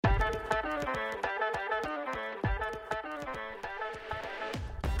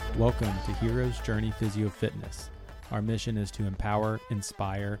Welcome to Hero's Journey Physio Fitness. Our mission is to empower,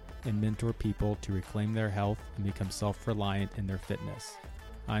 inspire, and mentor people to reclaim their health and become self-reliant in their fitness.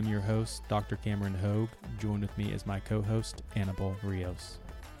 I'm your host, Dr. Cameron Hogue. Join with me as my co-host, Annabelle Rios.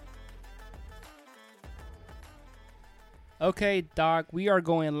 Okay, Doc, we are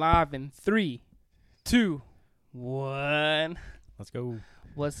going live in 3, 2, 1. Let's go.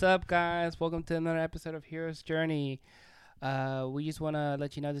 What's up, guys? Welcome to another episode of Hero's Journey. We just want to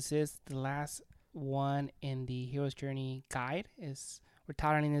let you know this is the last one in the Hero's Journey guide. We're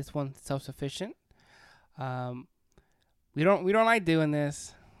titling this one Self-Sufficient. We don't like doing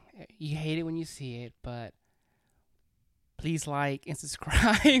this. You hate it when you see it, but please like and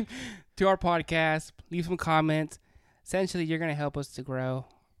subscribe to our podcast. Leave some comments. Essentially, you're going to help us to grow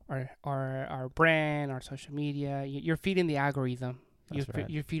our brand, our social media. You're feeding the algorithm.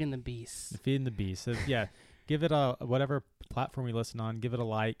 You're feeding the beast. You're feeding the beast. So, yeah, give it whatever platform you listen on, give it a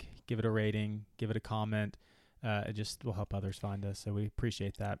like, give it a rating, give it a comment. It just will help others find us. So we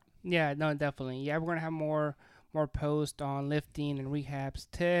appreciate that. Yeah, no, definitely. Yeah, we're going to have more posts on lifting and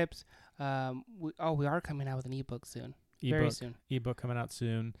rehabs tips. We are coming out with an ebook soon. Very soon. Ebook coming out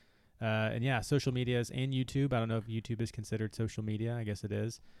soon. And yeah, social medias and YouTube. I don't know if YouTube is considered social media. I guess it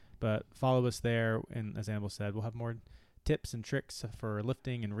is. But follow us there. And as Annabelle said, we'll have more tips and tricks for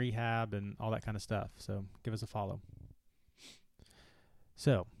lifting and rehab and all that kind of stuff. So give us a follow.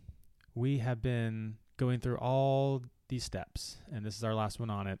 So we have been going through all these steps, and this is our last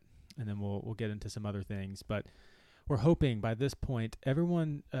one on it. And then we'll get into some other things. But we're hoping by this point,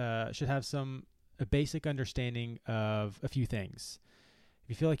 everyone should have a basic understanding of a few things. If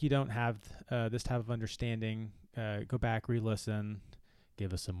you feel like you don't have this type of understanding, go back, re-listen,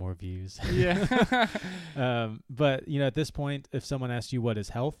 give us some more views. Yeah. But, at this point, if someone asks you what is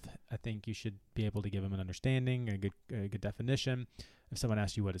health, I think you should be able to give them an understanding, a good definition. If someone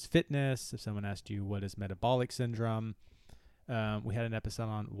asks you what is fitness, if someone asked you what is metabolic syndrome, we had an episode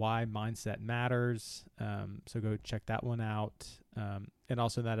on why mindset matters. So go check that one out. And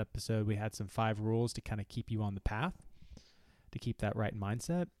also in that episode, we had some 5 rules to kind of keep you on the path, to keep that right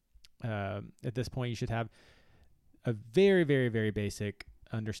mindset. At this point, you should have a very, very, very basic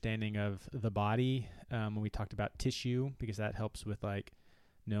understanding of the body. When we talked about tissue, because that helps with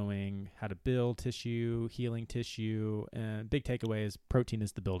knowing how to build tissue, healing tissue. And big takeaway is protein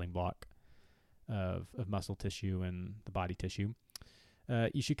is the building block of muscle tissue and the body tissue.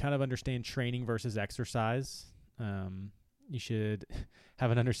 You should kind of understand training versus exercise. You should have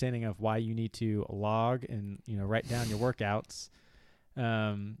an understanding of why you need to log and write down your workouts.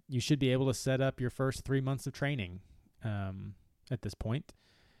 You should be able to set up your first 3 months of training at this point.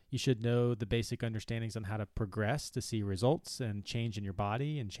 You should know the basic understandings on how to progress to see results and change in your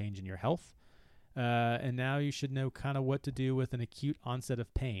body and change in your health. And now you should know kind of what to do with an acute onset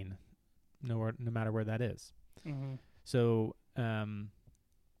of pain, no matter where that is. Mm-hmm. So,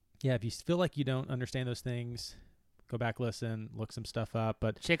 if you feel like you don't understand those things, go back, listen, look some stuff up.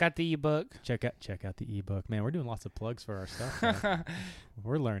 But check out the ebook. Check out the ebook. Man, we're doing lots of plugs for our stuff.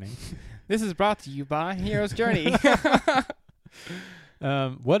 We're learning. This is brought to you by Hero's Journey.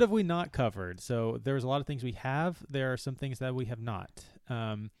 What have we not covered? So there's a lot of things we have. There are some things that we have not.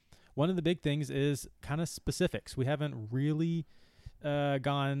 One of the big things is kind of specifics. We haven't really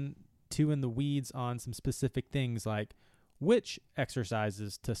gone too in the weeds on some specific things like which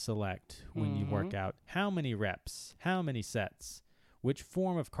exercises to select when you work out, how many reps, how many sets, which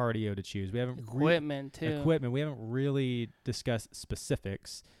form of cardio to choose. We haven't Equipment. We haven't really discussed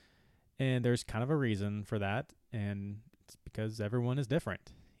specifics, and there's kind of a reason for that, and it's because everyone is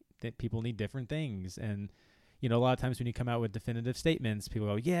different. That people need different things, and a lot of times when you come out with definitive statements, people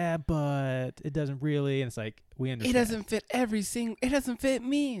go, "Yeah, but it doesn't really," and it's like we understand. It doesn't fit It doesn't fit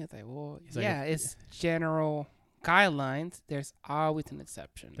me. It's like, well, it's general guidelines. There's always an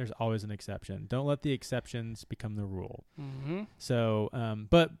exception. There's always an exception. Don't let the exceptions become the rule. Mm-hmm. So,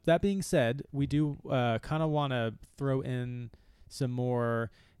 but that being said, we do kind of want to throw in some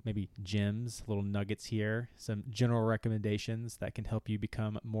more maybe gems, little nuggets here, some general recommendations that can help you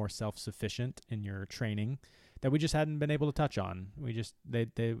become more self-sufficient in your training that we just hadn't been able to touch on. They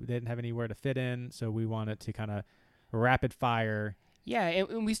didn't have anywhere to fit in, so we wanted to kind of rapid fire. Yeah,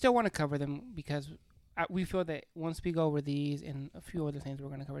 and we still want to cover them because we feel that once we go over these and a few other things we're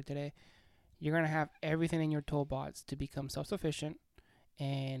going to cover today, you're going to have everything in your toolbox to become self-sufficient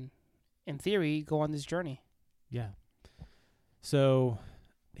and, in theory, go on this journey. Yeah. So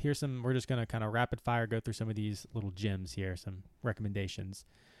we're just going to kind of rapid fire go through some of these little gems here, some recommendations.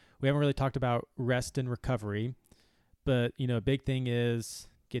 We haven't really talked about rest and recovery, but, a big thing is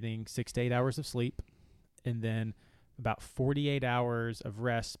getting 6 to 8 hours of sleep and then about 48 hours of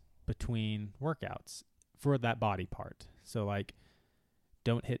rest between workouts for that body part. So like,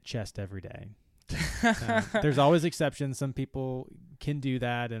 don't hit chest every day. There's always exceptions. Some people can do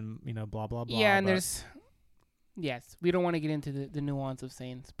that, and blah blah blah. Yeah, and yes, we don't want to get into the nuance of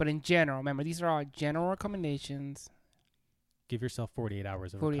things, but in general, remember, these are all general recommendations. Give yourself 48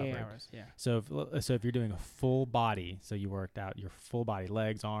 hours of 48 recovery. hours, yeah. So if you're doing a full body, so you worked out your full body,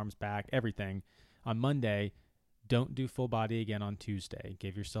 legs, arms, back, everything, on Monday, don't do full body again on Tuesday.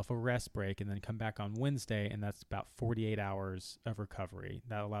 Give yourself a rest break and then come back on Wednesday, and that's about 48 hours of recovery.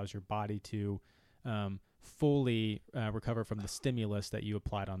 That allows your body to fully recover from the stimulus that you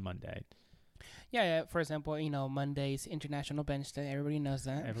applied on Monday. Yeah, for example, Monday's International Bench Day. Everybody knows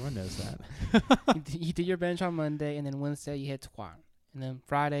that. Everyone knows that. You did your bench on Monday, and then Wednesday you hit squat. And then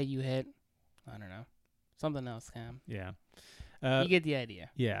Friday you hit, I don't know, something else, Cam. Yeah. You get the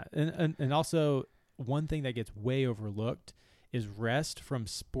idea. Yeah. And also, one thing that gets way overlooked is rest from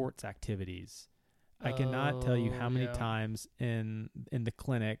sports activities. I cannot tell you how many times in the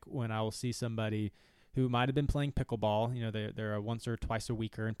clinic when I will see somebody who might have been playing pickleball, they're a once or twice a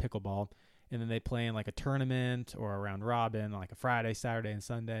weeker in pickleball, and then they play in like a tournament or a round robin, like a Friday, Saturday, and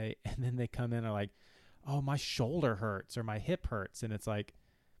Sunday, and then they come in and are like, oh, my shoulder hurts or my hip hurts, and it's like,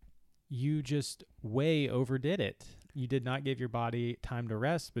 you just way overdid it. You did not give your body time to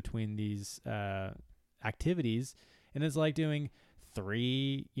rest between these activities, and it's like doing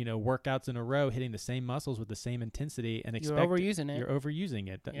 3 workouts in a row, hitting the same muscles with the same intensity, and you're overusing it. You're overusing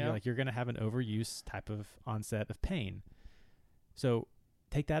it. Yeah. You're going to have an overuse type of onset of pain. So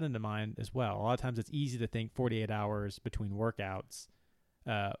take that into mind as well. A lot of times it's easy to think 48 hours between workouts.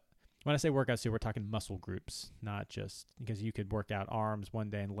 When I say workouts, too, we're talking muscle groups, not just because you could work out arms one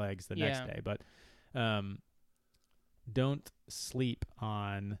day and legs the next day. But don't sleep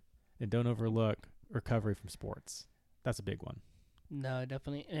on and don't overlook recovery from sports. That's a big one. No,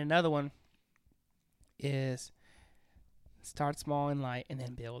 definitely. And another one is start small and light and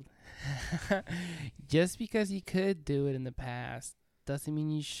then build. Just because you could do it in the past doesn't mean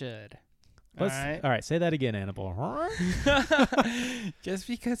you should. All right, say that again, Annabelle. Just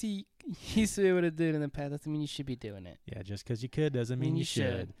because you used to be able to do it in the past doesn't mean you should be doing it. Yeah, just because you could doesn't mean you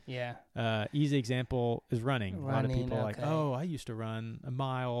should. Yeah. Easy example is running. A lot of people are like, okay. oh, I used to run a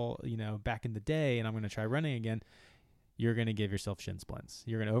mile, back in the day, and I'm going to try running again. You're going to give yourself shin splints.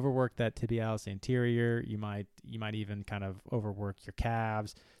 You're going to overwork that tibialis anterior. You might even kind of overwork your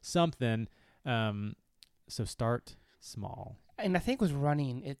calves, something. So start small. And I think with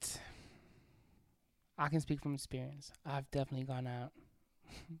running, I can speak from experience. I've definitely gone out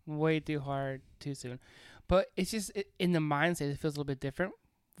way too hard too soon. But it's just in the mindset, it feels a little bit different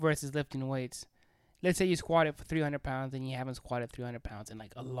versus lifting weights. Let's say you squatted for 300 pounds and you haven't squatted 300 pounds in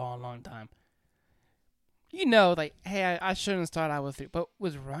like a long, long time. Like, hey, I shouldn't start out with 3. But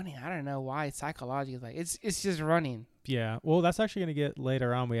with running, I don't know why. Psychologically, like it's just running. Yeah. Well, that's actually going to get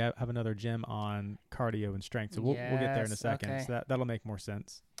later on. We have another gym on cardio and strength. So we'll get there in a second. Okay. So that'll make more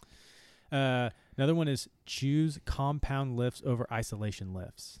sense. Another one is choose compound lifts over isolation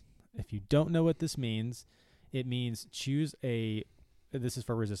lifts. If you don't know what this means, it means this is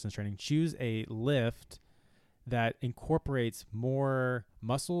for resistance training, choose a lift that incorporates more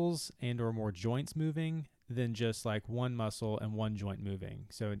muscles and or more joints moving than just like one muscle and one joint moving.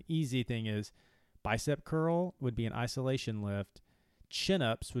 So an easy thing is bicep curl would be an isolation lift.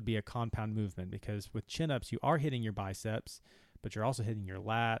 Chin-ups would be a compound movement, because with chin-ups, you are hitting your biceps, but you're also hitting your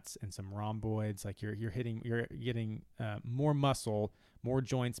lats and some rhomboids. Like you're getting more muscle, more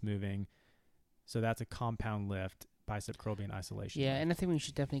joints moving. So that's a compound lift. Bicep curl being isolation. Yeah, lift. and I think we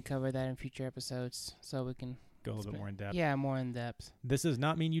should definitely cover that in future episodes so we can go a little bit more in depth. Yeah, more in depth. This does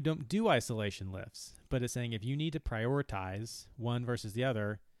not mean you don't do isolation lifts, but it's saying if you need to prioritize one versus the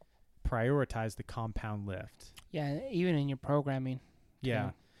other, prioritize the compound lift. Yeah, even in your programming.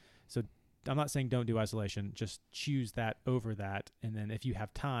 Yeah. So I'm not saying don't do isolation, just choose that over that. And then if you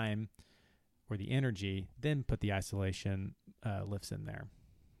have time or the energy, then put the isolation lifts in there.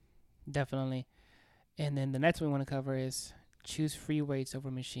 Definitely. And then the next one we want to cover is choose free weights over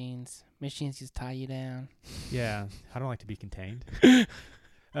machines. Machines just tie you down. Yeah. I don't like to be contained.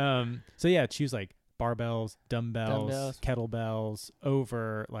 So yeah, choose like barbells, dumbbells, kettlebells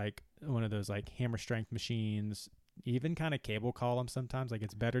over like one of those like hammer strength machines, even kind of cable columns sometimes. Like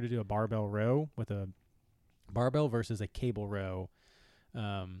it's better to do a barbell row with a barbell versus a cable row.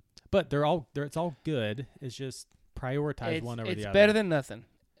 But it's all good. It's just prioritize one over the other. It's better than nothing.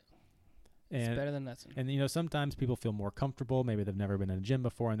 And, it's better than nothing. And, sometimes people feel more comfortable. Maybe they've never been in a gym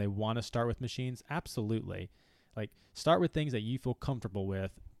before and they want to start with machines. Absolutely. Like, start with things that you feel comfortable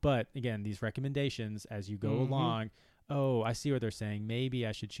with. But, again, these recommendations as you go along oh, I see what they're saying. Maybe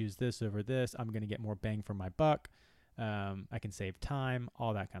I should choose this over this. I'm going to get more bang for my buck. I can save time,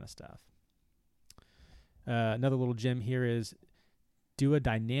 all that kind of stuff. Another little gem here is do a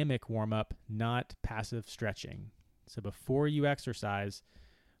dynamic warm-up, not passive stretching. So before you exercise,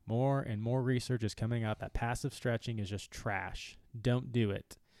 more and more research is coming out that passive stretching is just trash. Don't do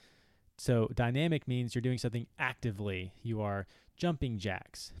it. So dynamic means you're doing something actively. You are jumping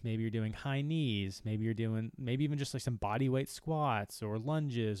jacks. Maybe you're doing high knees. Maybe you're doing even just like some body weight squats or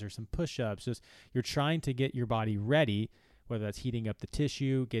lunges or some push-ups. Just you're trying to get your body ready, whether that's heating up the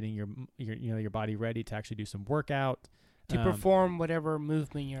tissue, getting your body ready to actually do some workout. To perform whatever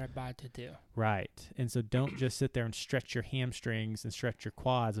movement you're about to do. Right. And so don't just sit there and stretch your hamstrings and stretch your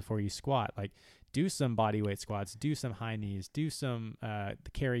quads before you squat. Like do some body weight squats, do some high knees, do some the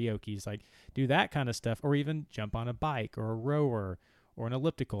karaoke's, like do that kind of stuff, or even jump on a bike or a rower or an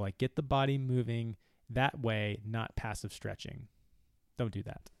elliptical. Like get the body moving that way, not passive stretching. Don't do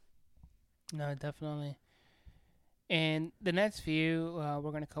that. No, definitely. And the next few,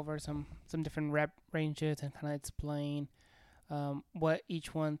 we're going to cover some different rep ranges and kind of explain what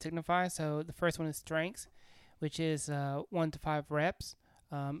each one signifies. So the first one is strengths, which is 1 to 5 reps.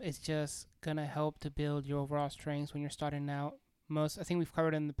 It's just going to help to build your overall strengths when you're starting out. I think we've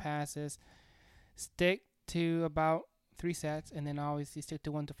covered in the past is stick to about 3 sets, and then obviously stick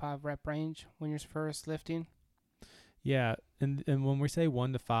to 1 to 5 rep range when you're first lifting. Yeah, and when we say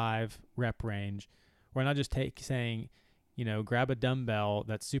 1 to 5 rep range, we're not just saying, grab a dumbbell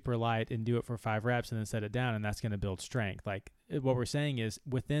that's super light and do it for 5 reps and then set it down, and that's going to build strength. Like what we're saying is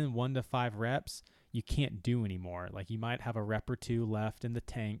within 1 to 5 reps, you can't do anymore. Like you might have a rep or 2 left in the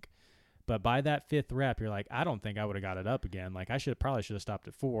tank, but by that 5th rep, you're like, I don't think I would have got it up again. Like I probably should have stopped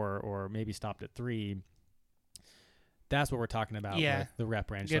at 4 or maybe stopped at 3. That's what we're talking about with the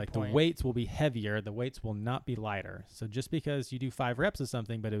rep range. Like point. The weights will be heavier. The weights will not be lighter. So just because you do 5 reps of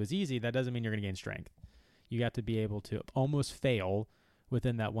something, but it was easy, that doesn't mean you're going to gain strength. You have to be able to almost fail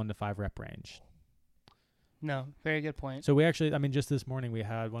within that 1 to 5 rep range. No, very good point. So we actually, just this morning we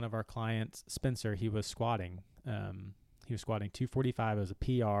had one of our clients, Spencer, he was squatting. He was squatting 245 as a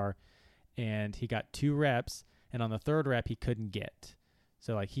PR, and he got 2 reps, and on the 3rd rep he couldn't get.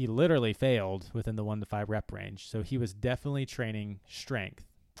 So like he literally failed within the 1 to 5 rep range. So he was definitely training strength.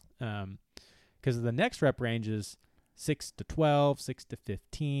 Because the next rep range is 6 to 12, 6 to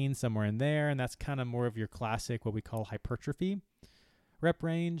 15, somewhere in there. And that's kind of more of your classic, what we call hypertrophy rep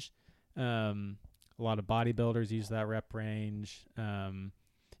range. A lot of bodybuilders use that rep range.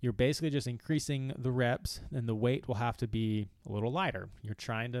 You're basically just increasing the reps, and the weight will have to be a little lighter. You're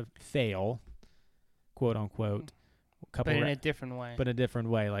trying to fail, quote unquote. But in a different way. But in a different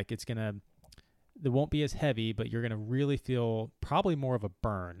way. Like it won't be as heavy, but you're going to really feel probably more of a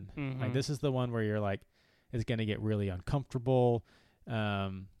burn. Mm-hmm. Like this is the one where you're like, it's going to get really uncomfortable.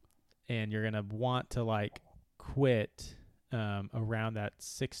 And you're going to want to like quit around that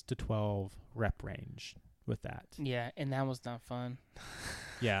 6 to 12 rep range with that. Yeah. And that was not fun.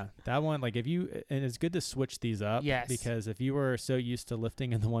 Yeah, that one, like and it's good to switch these up. Yes. Because if you were so used to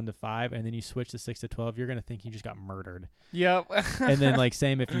lifting in the 1 to 5 and then you switch to 6 to 12, you're going to think you just got murdered. Yep. And then like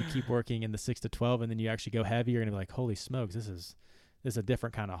same if you keep working in the 6 to 12 and then you actually go heavy, you're going to be like, holy smokes, this is a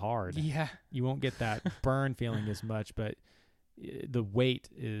different kind of hard. Yeah. You won't get that burn feeling as much, but the weight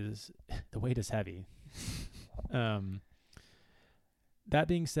is heavy. That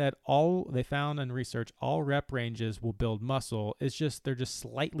being said, they found in research, all rep ranges will build muscle. They're just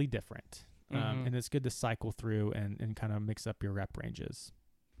slightly different. And it's good to cycle through and kind of mix up your rep ranges.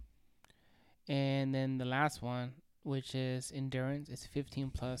 And then the last one, which is endurance, is 15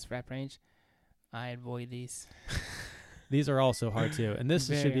 plus rep range. I avoid these. These are also hard too. And this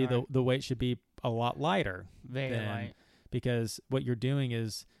should be the weight should be a lot lighter. Very light. Because what you're doing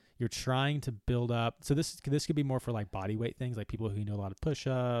is you're trying to build up. So this could be more for like body weight things, like people who know a lot of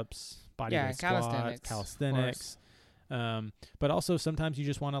push-ups, body weight squats, calisthenics. But also sometimes you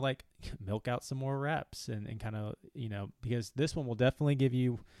just want to like milk out some more reps and kind of, because this one will definitely give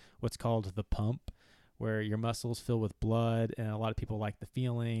you what's called the pump, where your muscles fill with blood, and a lot of people like the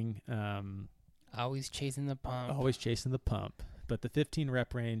feeling. Always chasing the pump. But the 15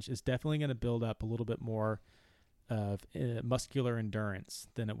 rep range is definitely going to build up a little bit more of muscular endurance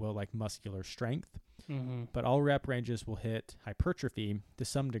than it will like muscular strength. Mm-hmm. But all rep ranges will hit hypertrophy to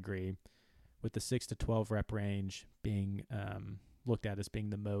some degree, with the 6 to 12 rep range being looked at as being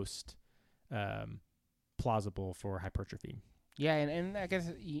the most plausible for hypertrophy. Yeah, and I guess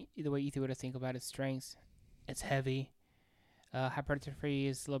the way you would think about it, strength, it's heavy. Hypertrophy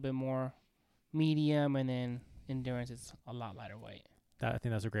is a little bit more medium, and then endurance is a lot lighter weight. I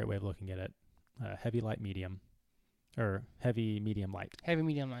think that's a great way of looking at it. Heavy, light, medium. or heavy, medium, light. Heavy,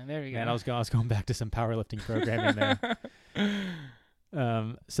 medium, light. There we go. And I was going back to some powerlifting programming there.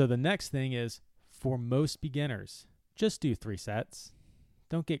 So the next thing is, for most beginners, just do 3 sets.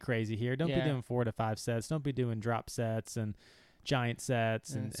 Don't get crazy here. Don't be doing 4 to 5 sets. Don't be doing drop sets and giant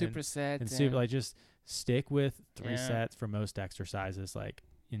sets and supersets and super. Like, just stick with 3 sets for most exercises. Like,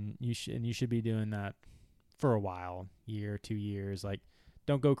 and you should be doing that for a while, year, 2 years. Like,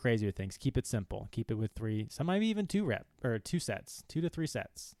 don't go crazy with things. Keep it simple. Keep it with 3. Some might be even 2 sets, 2 to 3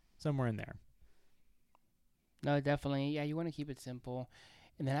 sets, somewhere in there. No, definitely. Yeah, you want to keep it simple,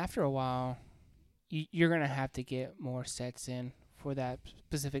 and then after a while, you're gonna have to get more sets in for that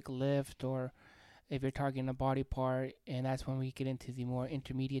specific lift, or if you're targeting a body part, and that's when we get into the more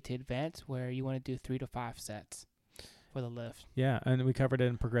intermediate to advanced, where you want to do 3 to 5 sets for the lift. Yeah, and we covered it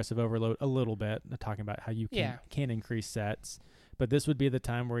in progressive overload a little bit, talking about how you can increase sets. But this would be the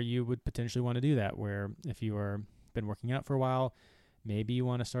time where you would potentially want to do that, where if you are been working out for a while, maybe you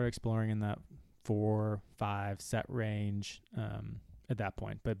want to start exploring in that 4, 5 set range at that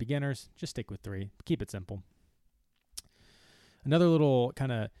point. But beginners, just stick with 3. Keep it simple. Another little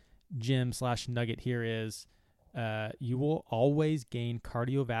kind of gem/nugget here is you will always gain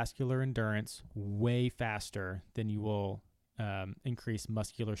cardiovascular endurance way faster than you will increase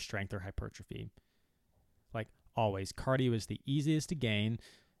muscular strength or hypertrophy. Like, always. Cardio is the easiest to gain.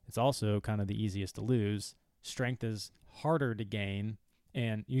 It's also kind of the easiest to lose. Strength is harder to gain,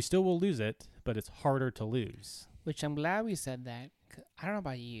 and you still will lose it, but it's harder to lose. Which I'm glad we said that. 'Cause I don't know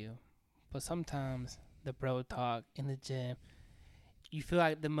about you, but sometimes the bro talk in the gym, you feel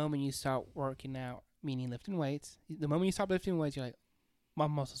like the moment you start working out, meaning lifting weights, the moment you start lifting weights, you're like, my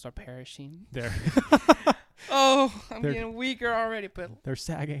muscles are perishing. They're I'm getting weaker already, but they're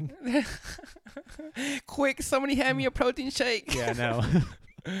sagging. Quick, somebody hand me a protein shake. Yeah, no.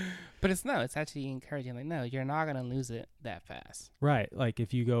 But it's actually encouraging. Like, no, you're not gonna lose it that fast. Right. Like,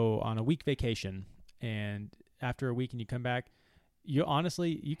 if you go on a week vacation and after a week and you come back, you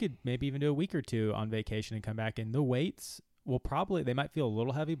could maybe even do a week or 2 on vacation and come back, and the weights they might feel a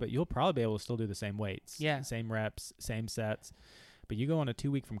little heavy, but you'll probably be able to still do the same weights. Yeah. Same reps, same sets. But you go on a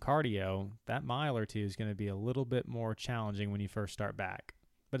 2 week from cardio, that mile or 2 is going to be a little bit more challenging when you first start back.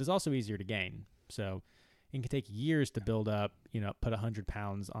 But it's also easier to gain. So it can take years to build up, put 100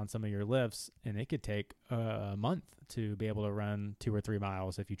 pounds on some of your lifts, and it could take a month to be able to run 2 or 3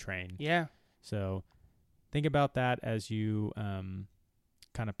 miles if you train. Yeah. So think about that as you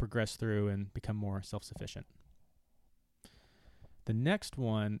kind of progress through and become more self-sufficient. The next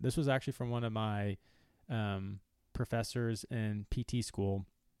one, this was actually from one of my professors in PT school.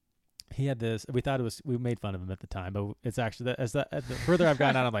 He had this. We made fun of him at the time, but it's actually the further I've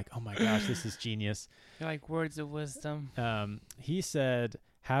gotten out, I'm like, oh my gosh, this is genius. You're like words of wisdom. He said,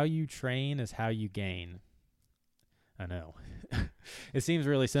 "How you train is how you gain." I know. It seems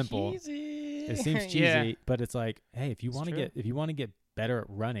really simple. Cheesy. It seems cheesy, but it's like, hey, if you want to get better at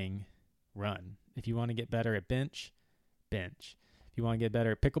running, run. If you want to get better at bench. If you want to get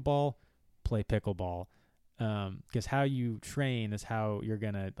better at pickleball, play pickleball. Because how you train is how you're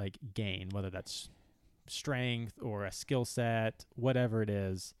going to gain, whether that's strength or a skill set, whatever it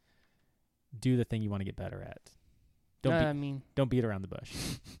is. Do the thing you want to get better at. Don't beat around the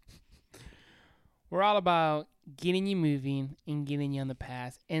bush. We're all about getting you moving and getting you on the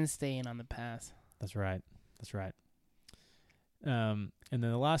path and staying on the path. That's right. And then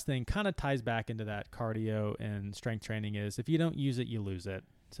the last thing kind of ties back into that cardio and strength training is, if you don't use it, you lose it.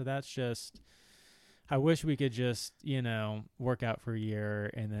 So that's just, I wish we could just, work out for a year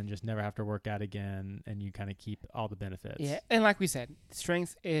and then just never have to work out again, and you kind of keep all the benefits. Yeah, and like we said,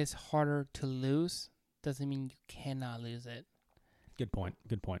 strength is harder to lose. Doesn't mean you cannot lose it. Good point.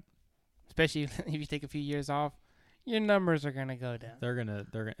 Especially if you take a few years off, your numbers are gonna go down. They're gonna,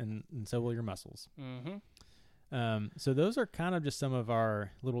 and so will your muscles. Mm-hmm. So those are kind of just some of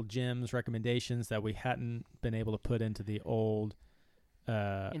our little gems, recommendations that we hadn't been able to put into the old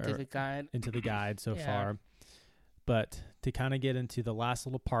into the guide so far. But to kind of get into the last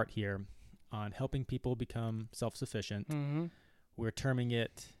little part here on helping people become self-sufficient, we're terming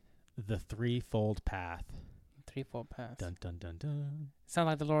it the Threefold Path. Threefold Path. Dun dun dun dun. Sound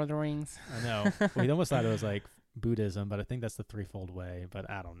like the Lord of the Rings. I know. We almost thought it was like Buddhism, but I think that's the threefold way. But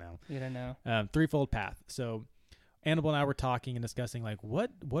I don't know. You don't know. Threefold Path. So Annabelle and I were talking and discussing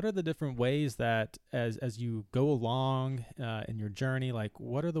what are the different ways that as you go along in your journey,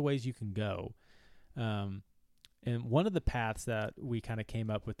 what are the ways you can go? And one of the paths that we kind of came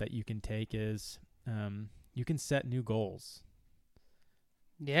up with that you can take is you can set new goals.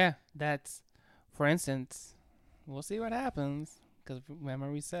 Yeah, that's, for instance, we'll see what happens, because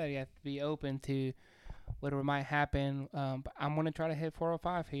remember we said you have to be open to whatever might happen. But I'm gonna try to hit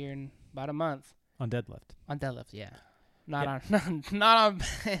 405 here in about a month On deadlift. on deadlift. Yeah, not on not on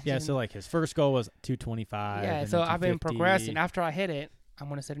bench. Yeah, so like his first goal was 225. Yeah, and so then I've been 250. progressing. After I hit it, I'm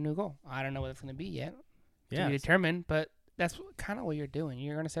gonna set a new goal. I don't know what it's gonna be yet. Yeah, To be determined, but that's kind of what you're doing.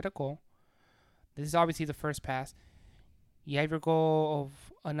 You're gonna set a goal. This is obviously the first pass. You have your goal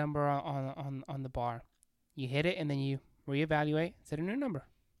of a number on the bar. You hit it, and then you reevaluate, set a new number.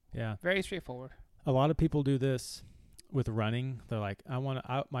 yeah. Very straightforward. A lot of people do this with running. They're like,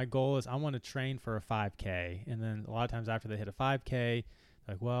 my goal is I want to train for a 5K. And then a lot of times after they hit a 5K,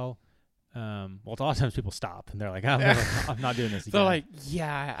 like, a lot of times people stop and they're like, I'm not doing this again. So like,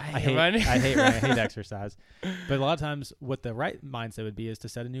 yeah, I hate running. I hate running. I hate exercise. But a lot of times what the right mindset would be is to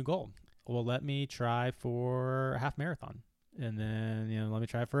set a new goal. Well, let me try for a half marathon. And then, let me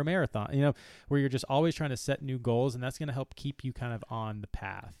try for a marathon, where you're just always trying to set new goals, and that's going to help keep you kind of on the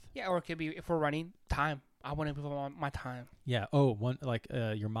path. Yeah, or it could be, if we're running, time. I want to improve on my time. Yeah. Your mile Yeah,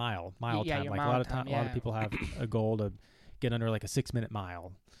 time. your Like mile a lot of time, a lot of yeah. people have a goal to get under like a 6-minute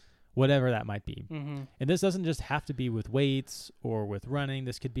mile, whatever that might be. Mm-hmm. And this doesn't just have to be with weights or with running.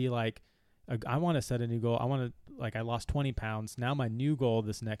 This could be like, I want to set a new goal. I lost 20 pounds. Now my new goal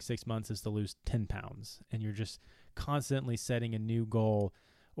this next 6 months is to lose 10 pounds. And you're just constantly setting a new goal.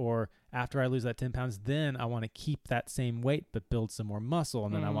 Or after I lose that 10 pounds, then I want to keep that same weight but build some more muscle.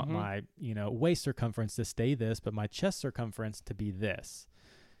 And then I want my, waist circumference to stay this, but my chest circumference to be this.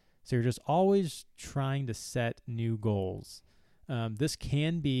 So you're just always trying to set new goals. This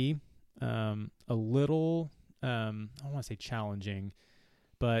can be a little, I don't want to say challenging,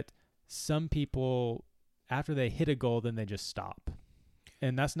 but some people, after they hit a goal, then they just stop.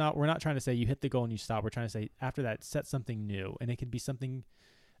 And we're not trying to say you hit the goal and you stop. We're trying to say after that, set something new. And it could be something,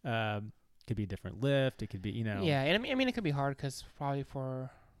 could be a different lift. It could be, Yeah, and I mean, it could be hard because probably for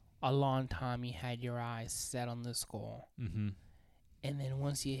a long time you had your eyes set on this goal. Mm-hmm. And then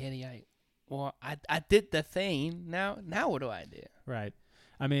once you hit it, you're like, well, I did the thing. Now what do I do? Right.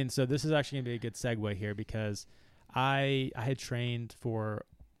 I mean, so this is actually going to be a good segue here because I had trained for,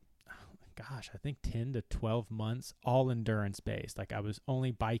 I think 10 to 12 months, all endurance based. Like I was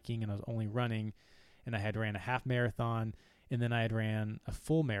only biking and I was only running, and I had ran a half marathon, and then I had ran a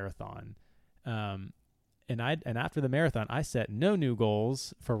full marathon. And after the marathon, I set no new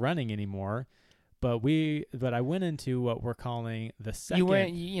goals for running anymore, but I went into what we're calling the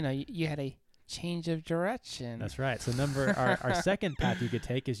second. You had a change of direction. That's right. So our second path you could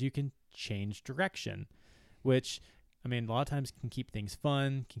take is you can change direction, which, I mean, a lot of times can keep things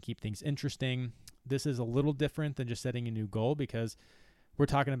fun, can keep things interesting. This is a little different than just setting a new goal because we're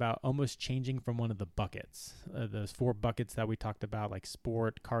talking about almost changing from one of the buckets, those 4 buckets that we talked about, like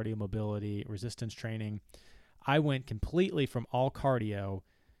sport, cardio, mobility, resistance training. I went completely from all cardio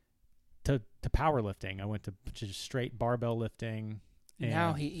to powerlifting. I went to just straight barbell lifting.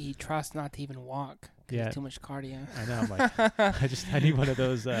 Now he trusts not to even walk because it's too much cardio. I know. I'm like, I need one of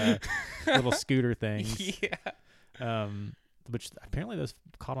those little scooter things. Yeah. Which apparently those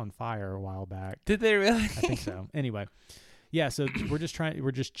caught on fire a while back. Did they really? I think so. Anyway, yeah. So we're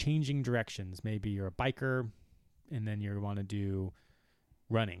just changing directions. Maybe you're a biker, and then you want to do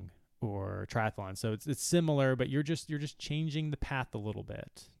running or triathlon. So it's similar, but you're just changing the path a little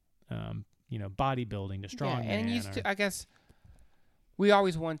bit. Bodybuilding to strongman. Yeah, and I guess we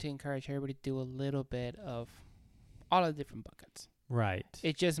always want to encourage everybody to do a little bit of all of the different buckets. Right.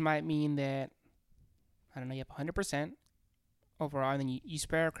 It just might mean that, I don't know, you have 100% overall, and then you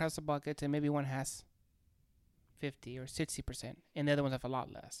spread across the buckets, and maybe one has 50 or 60%, and the other ones have a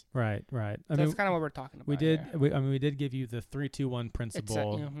lot less. Right. So that's kind of what we're talking about. We did give you the 3-2-1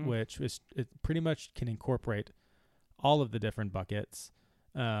 principle, which it pretty much can incorporate all of the different buckets.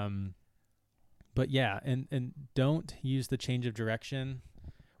 But yeah, and don't use the change of direction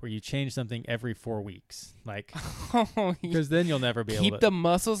where you change something every 4 weeks, like, because then you'll never be able to keep the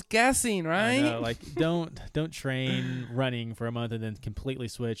muscles guessing, right? I know, like don't train running for a month and then completely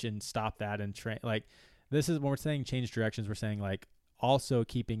switch and stop that and train. Like, this is when we're saying change directions, we're saying like also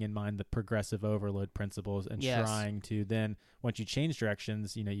keeping in mind the progressive overload principles and trying to then, once you change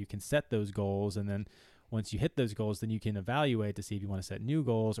directions, you can set those goals, and then once you hit those goals, then you can evaluate to see if you want to set new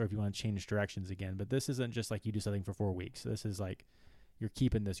goals or if you want to change directions again. But this isn't just like you do something for 4 weeks. This is like you're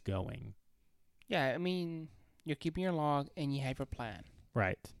keeping this going. Yeah, I mean, you're keeping your log and you have your plan.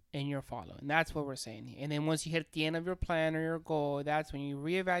 Right. And you're following. That's what we're saying here. And then once you hit the end of your plan or your goal, that's when you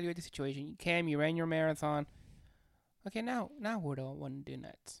reevaluate the situation. You ran your marathon. Okay, now what do I want to do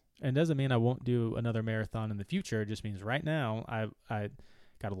next? And it doesn't mean I won't do another marathon in the future. It just means right now I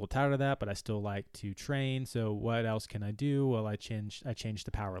got a little tired of that, but I still like to train. So what else can I do? Well, I changed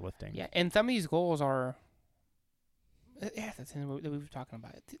to powerlifting. Yeah, and some of these goals are Yeah, that's the thing that we were talking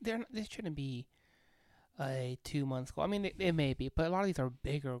about. This shouldn't be a 2 month goal. I mean, it may be, but a lot of these are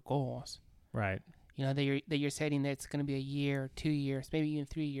bigger goals. Right. You know, that you're setting that it's going to be a year, 2 years, maybe even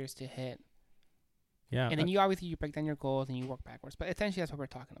 3 years to hit. Yeah. And then you break down your goals and you work backwards. But essentially, that's what we're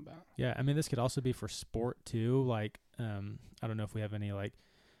talking about. Yeah. I mean, this could also be for sport too. Like, I don't know if we have any like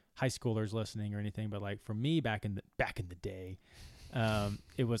high schoolers listening or anything, but like for me back in the day,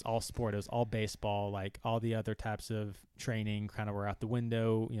 it was all sport. It was all baseball. Like all the other types of training kind of were out the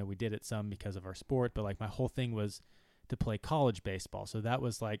window. You know, we did it some because of our sport, but like my whole thing was to play college baseball. So that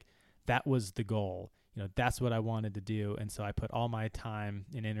was the goal. You know, that's what I wanted to do. And so I put all my time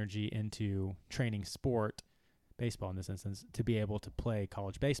and energy into training sport, baseball in this instance, to be able to play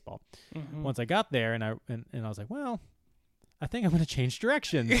college baseball. Mm-hmm. Once I got there and I was like, well, I think I'm going to change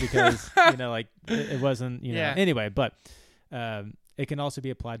directions because, you know, like it wasn't, you know, anyway, but it can also be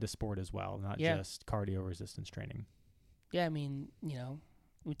applied to sport as well, not just cardio resistance training. Yeah. I mean, you know,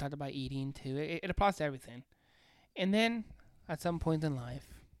 we talked about eating too. It applies to everything. And then at some point in life,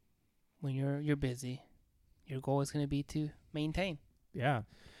 when you're busy, your goal is going to be to maintain. Yeah.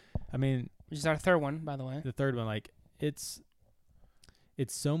 I mean, which is our third one, by the way. The third one, like it's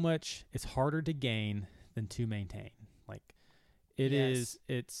harder to gain than to maintain. Like it's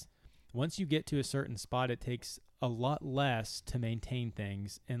once you get to a certain spot, it takes a lot less to maintain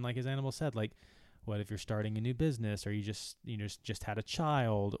things. And like as Animal said, like what if you're starting a new business or you just had a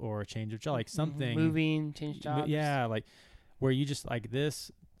child or a change of job, like something moving, change jobs. Yeah. Like where you just like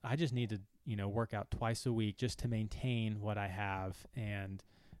this, I just need to, you know, work out twice a week just to maintain what I have. And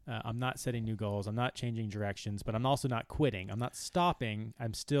I'm not setting new goals. I'm not changing directions, but I'm also not quitting. I'm not stopping.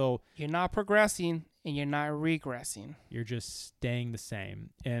 I'm still. You're not progressing and you're not regressing. You're just staying the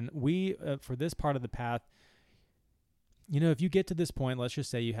same. And we, for this part of the path, you know, if you get to this point, let's just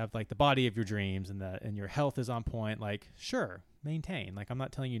say you have like the body of your dreams and your health is on point, like, sure, maintain. Like, I'm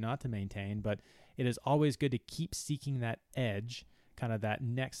not telling you not to maintain, but it is always good to keep seeking that edge, kind of that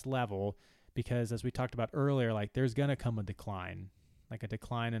next level, because as we talked about earlier, like there's going to come a decline, like a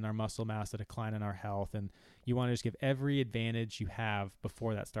decline in our muscle mass, a decline in our health. And you want to just give every advantage you have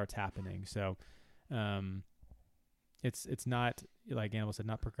before that starts happening. So, it's not, like Animal said,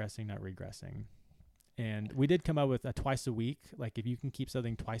 not progressing, not regressing. And we did come up with a twice a week. Like if you can do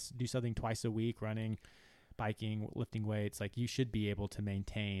something twice a week, running, biking, lifting weights, like you should be able to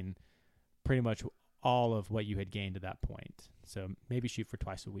maintain pretty much all of what you had gained to that point. So maybe shoot for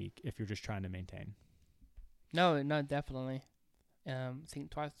twice a week if you're just trying to maintain. No, definitely. I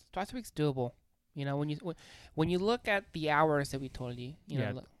think twice a week's doable. You know, when you look at the hours that we told you,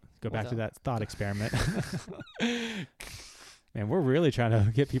 go back to that thought experiment. Man, we're really trying to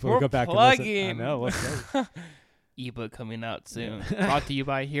get people to go back and listen. I know, let's go. Ebook coming out soon. Brought to you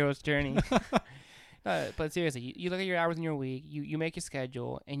by Hero's Journey. But seriously, you look at your hours in your week, you make your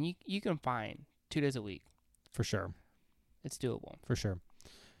schedule, and you can find 2 days a week. For sure. It's doable. For sure.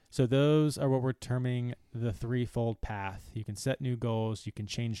 So those are what we're terming the threefold path. You can set new goals, you can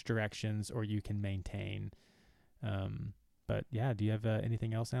change directions, or you can maintain. But yeah, do you have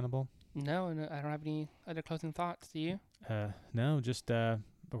anything else, Annabelle? No, I don't have any other closing thoughts. Do you? No, just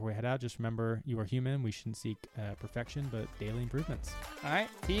before we head out, just remember you are human. We shouldn't seek perfection, but daily improvements. All right.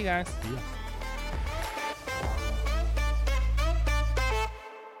 See you guys. See ya.